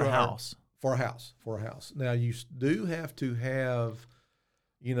 Now, for a house. Now, you do have to have,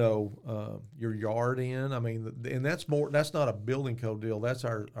 your yard in. I mean, and that's not a building code deal. That's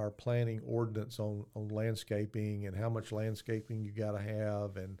our planning ordinance on landscaping and how much landscaping you got to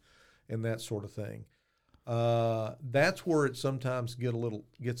have and that sort of thing. That's where it sometimes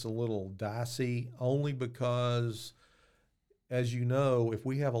gets a little dicey, only because, as you know, if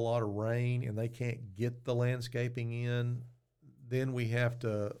we have a lot of rain and they can't get the landscaping in, then we have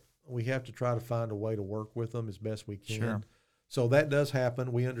to try to find a way to work with them as best we can. Sure. So that does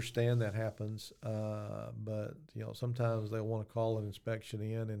happen. We understand that happens, but sometimes they'll want to call an inspection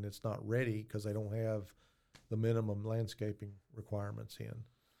in and it's not ready because they don't have the minimum landscaping requirements in.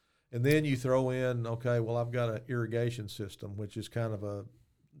 And then you throw in, okay, well, I've got an irrigation system, which is kind of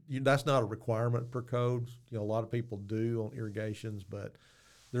that's not a requirement per code. A lot of people do on irrigations, but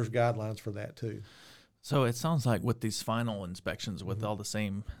there's guidelines for that too. So it sounds like with these final inspections with all the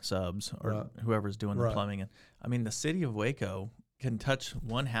same subs or whoever's doing the plumbing, and I mean the city of Waco can touch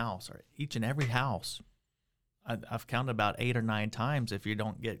one house or each and every house. I've counted about 8 or 9 times if you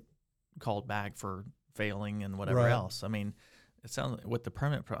don't get called back for failing and whatever else. I mean, it sounds like with the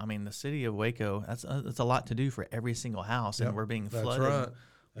permit. I mean, the city of Waco, that's a lot to do for every single house, and we're being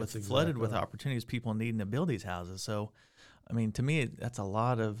flooded with opportunities, people needing to build these houses. So, I mean, to me, that's a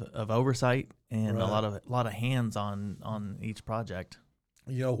lot of oversight and a lot of hands on each project.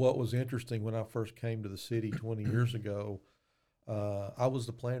 What was interesting when I first came to the city 20 years ago, I was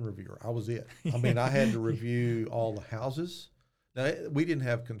the plan reviewer. I was it. I mean, I had to review all the houses. Now, we didn't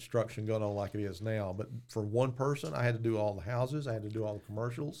have construction going on like it is now, but for one person, I had to do all the houses. I had to do all the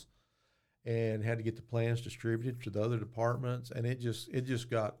commercials and had to get the plans distributed to the other departments. And it just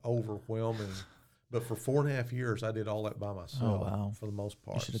got overwhelming But for 4.5 years, I did all that by myself for the most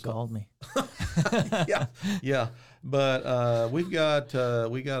part. You should have called me. yeah. But we got a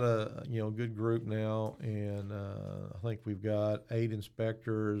good group now, and I think we've got 8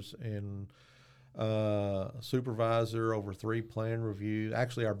 inspectors and supervisor over 3 plan reviews.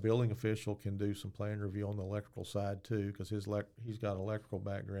 Actually, our building official can do some plan review on the electrical side too, because he's got an electrical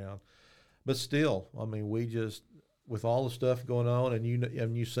background. But still, I mean, we just, with all the stuff going on, and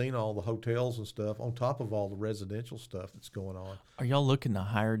you've seen all the hotels and stuff on top of all the residential stuff that's going on. Are y'all looking to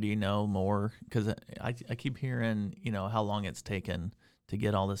hire? Do you know more? Because I keep hearing how long it's taken to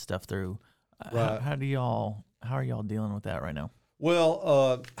get all this stuff through. Right. How are y'all dealing with that right now?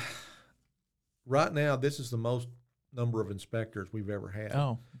 Well, right now this is the most number of inspectors we've ever had.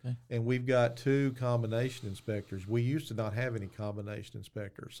 Oh, okay. And we've got 2 combination inspectors. We used to not have any combination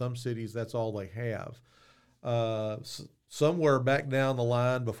inspectors. Some cities, that's all they have. Somewhere back down the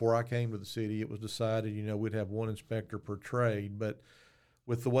line before I came to the city, it was decided, we'd have 1 inspector per trade. But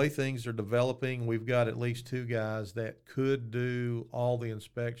with the way things are developing, we've got at least 2 guys that could do all the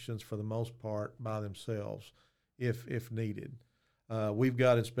inspections for the most part by themselves if needed. We've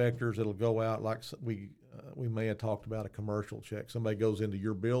got inspectors that'll go out, like we may have talked about a commercial check. Somebody goes into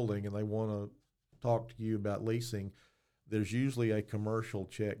your building and they want to talk to you about leasing. There's usually a commercial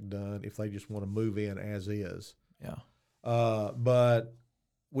check done if they just want to move in as is. Yeah. But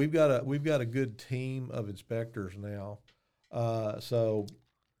we've got a good team of inspectors now. So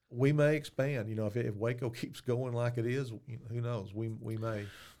we may expand. If Waco keeps going like it is, who knows? We may.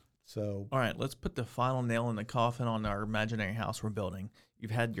 So all right, let's put the final nail in the coffin on our imaginary house we're building.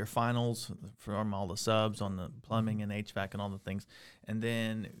 You've had your finals from all the subs on the plumbing and HVAC and all the things, and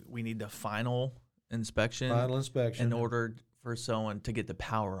then we need the final inspection in order for someone to get the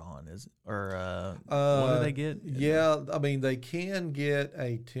power on. What do they get? Yeah, I mean, they can get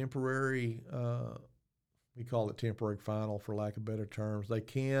a temporary, we call it temporary final for lack of better terms. They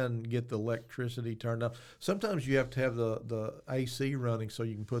can get the electricity turned up. Sometimes you have to have the AC running so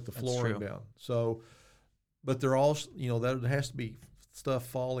you can put the flooring down. So, but they're all, that has to be stuff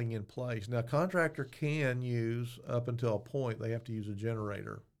falling in place. Now, contractor can use, up until a point, they have to use a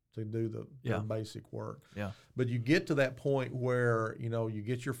generator to do their basic work. Yeah. But you get to that point where, you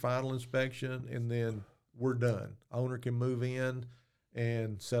get your final inspection and then we're done. Owner can move in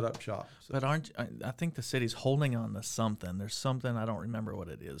and set up shop. But I think the city's holding on to something. There's something, I don't remember what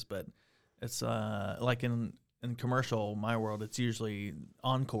it is, but it's like in commercial, my world, it's usually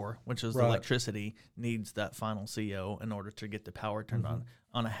Encore, which is the electricity, needs that final CO in order to get the power turned on.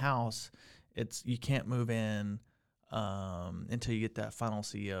 On a house, you can't move in until you get that final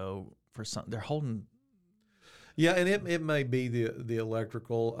CO for something. They're holding. Yeah, and it may be the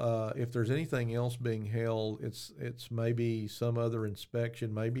electrical. If there's anything else being held, it's maybe some other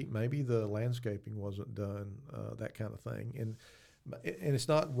inspection. Maybe the landscaping wasn't done, that kind of thing. And it's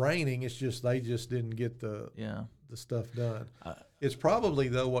not raining. It's just they just didn't get the stuff done. It's probably,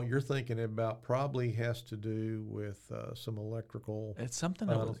 though, what you're thinking about probably has to do with some electrical. It's something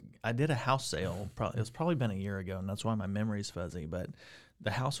I did a house sale. It's probably been a year ago, and that's why my memory's fuzzy. But the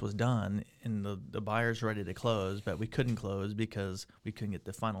house was done, and the buyer's ready to close, but we couldn't close because we couldn't get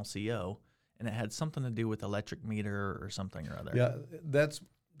the final CO, and it had something to do with electric meter or something or other. Yeah,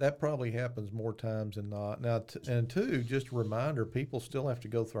 that probably happens more times than not. Now, and two, just a reminder, people still have to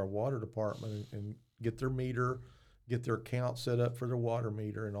go through our water department and get their meter, get their account set up for their water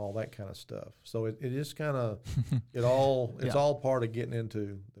meter and all that kind of stuff. So it is kind of, it's all part of getting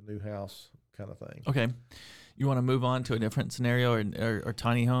into the new house kind of thing. Okay. You want to move on to a different scenario or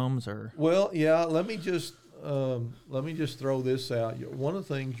tiny homes or? Well, yeah, let me just throw this out. One of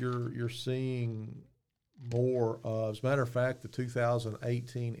the things you're seeing more of, as a matter of fact, the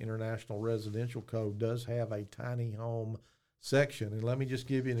 2018 International Residential Code does have a tiny home section. And let me just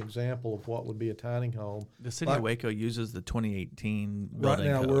give you an example of what would be a tiny home. The city of Waco uses the 2018 building right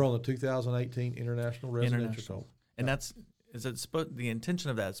now code. We're on the 2018 International Residential Code. And the intention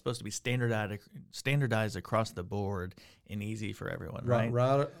of that is supposed to be standardized across the board and easy for everyone, right?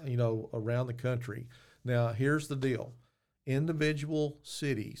 Right, around the country. Now, here's the deal. Individual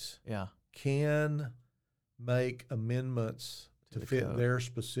cities can make amendments to fit code. Their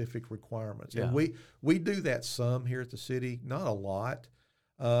specific requirements. Yeah. And we do that some here at the city, not a lot,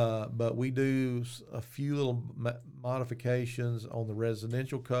 but we do a few little modifications on the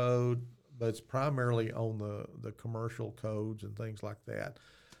residential code, but it's primarily on the commercial codes and things like that.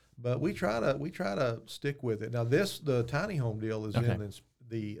 But we try to stick with it. Now, the tiny home deal is in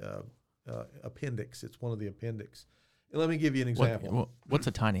the appendix. It's one of the appendix. And let me give you an example. What's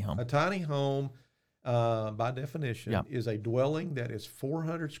a tiny home? A tiny home by definition, is a dwelling that is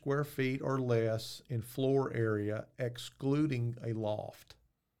 400 square feet or less in floor area, excluding a loft.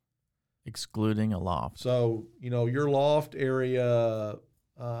 Excluding a loft. So, your loft area,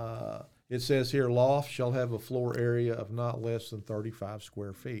 it says here, loft shall have a floor area of not less than 35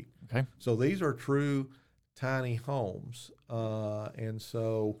 square feet. Okay. So these are true tiny homes. And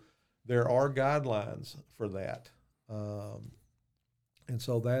so there are guidelines for that. And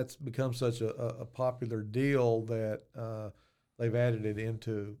so that's become such a popular deal that they've added it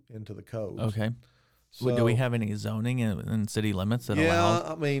into the code. Okay. So, do we have any zoning in city limits that yeah,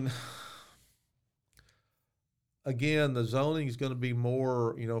 allows? I mean, again, the zoning is going to be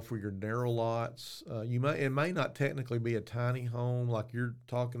more, for your narrow lots. It may not technically be a tiny home like you're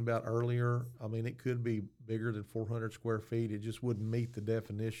talking about earlier. I mean, it could be bigger than 400 square feet. It just wouldn't meet the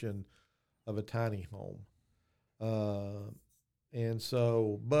definition of a tiny home. And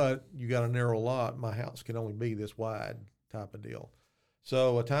so, but you got a narrow lot. My house can only be this wide type of deal.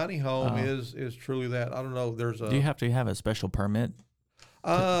 So a tiny home is truly that. I don't know. Do you have to have a special permit?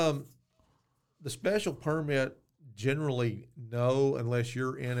 The special permit, generally no, unless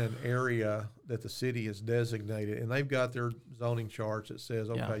you're in an area that the city has designated, and they've got their zoning charts that says,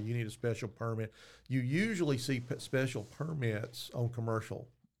 okay, you need a special permit. You usually see special permits on commercial.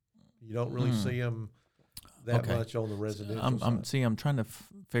 You don't really see them that much on the residential side. I'm trying to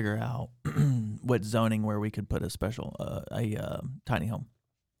figure out what zoning where we could put a special tiny home.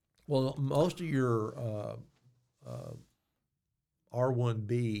 Well, most of your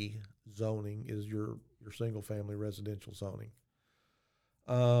R1B zoning is your single-family residential zoning.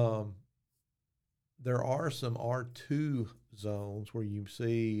 There are some R2 zones where you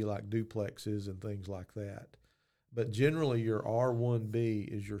see like duplexes and things like that. But generally, your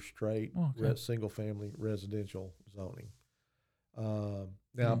R1B is your straight single-family residential zoning.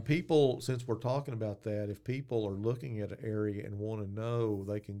 Now, people, since we're talking about that, if people are looking at an area and want to know,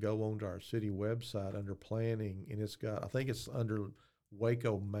 they can go onto our city website under planning, and I think it's under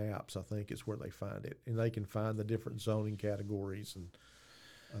Waco Maps, I think is where they find it. And they can find the different zoning categories. And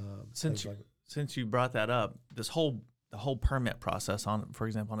Since you brought that up, the whole permit process for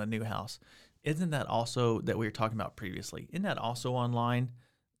example, on a new house, isn't that also that we were talking about previously? Isn't that also online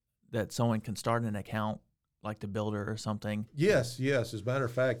that someone can start an account like the builder or something? Yes. As a matter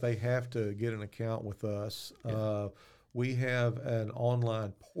of fact, they have to get an account with us. Yeah. We have an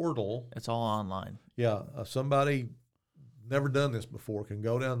online portal. It's all online. Yeah. Somebody never done this before can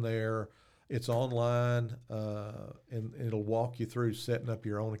go down there. It's online, and it'll walk you through setting up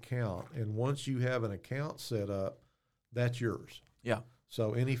your own account. And once you have an account set up, that's yours. Yeah.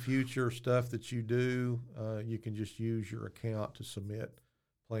 So any future stuff that you do, you can just use your account to submit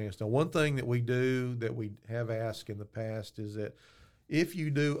plans. Now, one thing that we do that we have asked in the past is that if you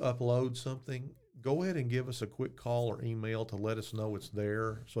do upload something, go ahead and give us a quick call or email to let us know it's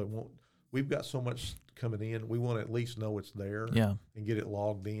there. So it won't. We've got so much coming in, we want to at least know it's there. Yeah. And get it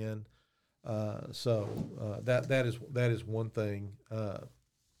logged in. So that is one thing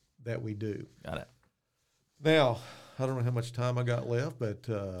that we do. Got it. Now, I don't know how much time I got left, but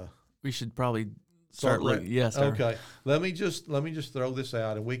we should probably start. Yes. Sir. Okay. Let me just throw this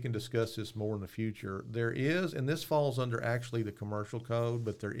out, and we can discuss this more in the future. There is, and this falls under actually the commercial code,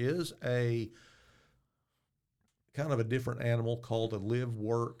 but there is a kind of a different animal called a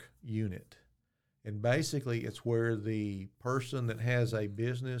live-work unit. And basically, it's where the person that has a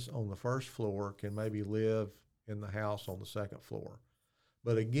business on the first floor can maybe live in the house on the second floor.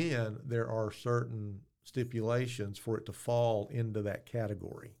 But again, there are certain stipulations for it to fall into that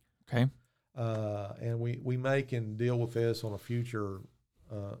category. Okay. And we may can deal with this on a future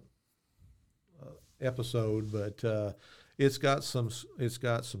episode, but it's got some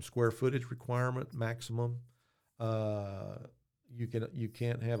square footage requirement maximum. You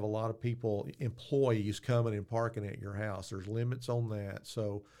can't have a lot of employees coming and parking at your house. There's limits on that.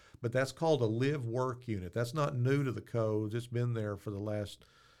 So, but that's called a live-work unit. That's not new to the codes. It's been there for the last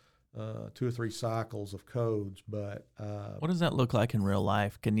 2 or 3 cycles of codes. But what does that look like in real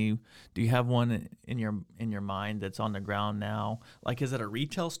life? Do you have one in your mind that's on the ground now? Like, is it a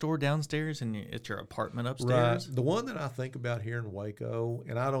retail store downstairs and it's your apartment upstairs? Right. The one that I think about here in Waco,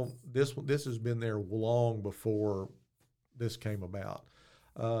 and this has been there long before this came about.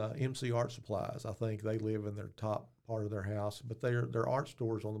 MC Art Supplies, I think they live in their top part of their house, but their art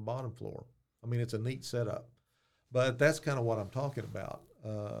store's on the bottom floor. I mean, it's a neat setup, but that's kind of what I'm talking about.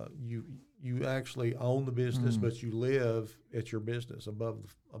 You actually own the business, but you live at your business above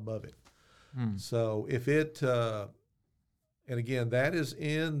it. So if it, and again, that is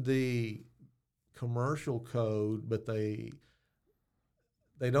in the commercial code, but they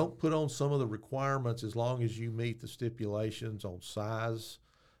they don't put on some of the requirements as long as you meet the stipulations on size,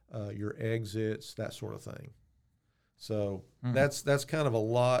 your exits, that sort of thing. So that's kind of a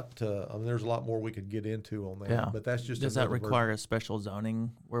lot. I mean, there's a lot more we could get into on that. Yeah. But that's just Does that require a special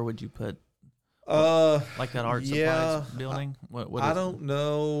zoning? Where would you put? Like that art supplies building? What I don't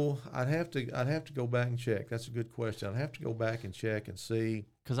know. I'd have to go back and check. That's a good question. I'd have to go back and check and see.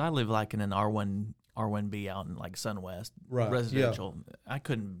 Because I live like in an R1B out in like Sunwest residential. Yeah. I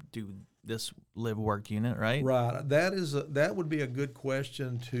couldn't do this live work unit, right? Right. That would be a good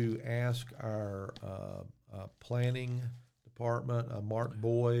question to ask our planning department. Mark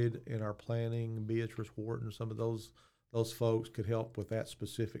Boyd in our planning, Beatrice Wharton, some of those folks could help with that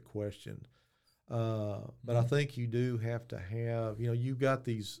specific question. But I think you do have to have, you've got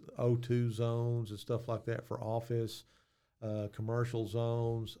these O2 zones and stuff like that for office, commercial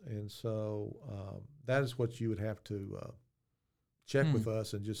zones. And so that is what you would have to check with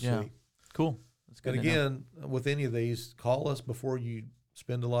us and just see. Cool. That's good. And again, with any of these, call us before you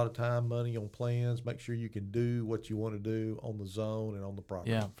spend a lot of time, money on plans. Make sure you can do what you want to do on the zone and on the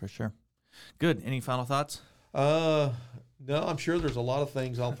property. Yeah, for sure. Good. Any final thoughts? No, I'm sure there's a lot of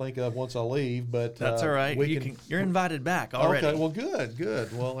things I'll think of once I leave, but that's all right. You're invited back already. Okay, well,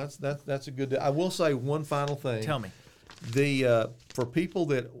 good. Well, that's a good. I will say one final thing. Tell me. For people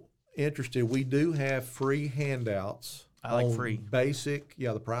that interested, we do have free handouts. I like free. Basic,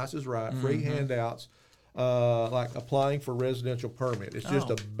 the price is right. Free handouts, like applying for residential permit. It's just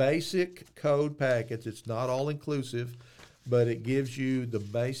a basic code package. It's not all inclusive, but it gives you the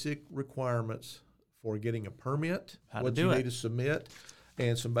basic requirements for getting a permit, what you need to submit,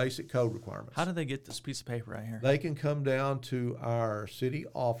 and some basic code requirements. How do they get this piece of paper right here? They can come down to our city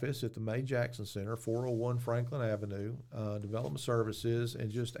office at the May Jackson Center, 401 Franklin Avenue, Development Services,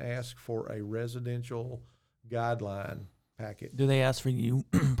 and just ask for a residential guideline packet. Do they ask for you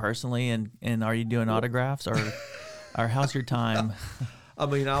personally, and are you doing autographs, or how's your time? I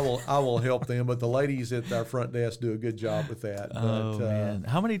mean, I will help them, but the ladies at our front desk do a good job with that. Man.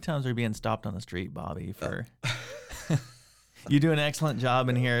 How many times are you being stopped on the street, Bobby, for you do an excellent job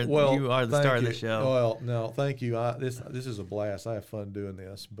in here. Well, you are the star of the show. Well, no, thank you. This is a blast. I have fun doing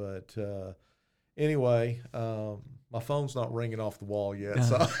this. But anyway, my phone's not ringing off the wall yet.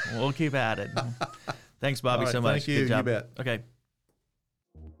 So we'll keep at it. Thanks, Bobby, so much. Thank you. Good job. You bet. Okay.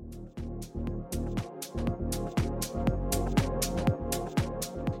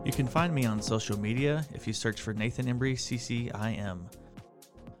 You can find me on social media if you search for Nathan Embry, CCIM.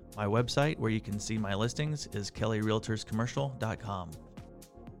 My website, where you can see my listings, is kellyrealtorscommercial.com.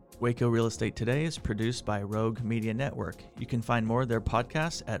 Waco Real Estate Today is produced by Rogue Media Network. You can find more of their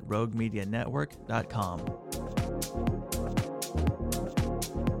podcasts at roguemedianetwork.com.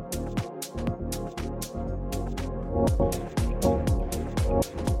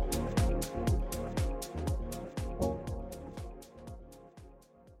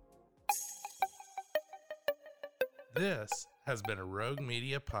 This has been a Rogue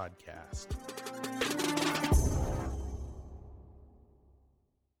Media podcast.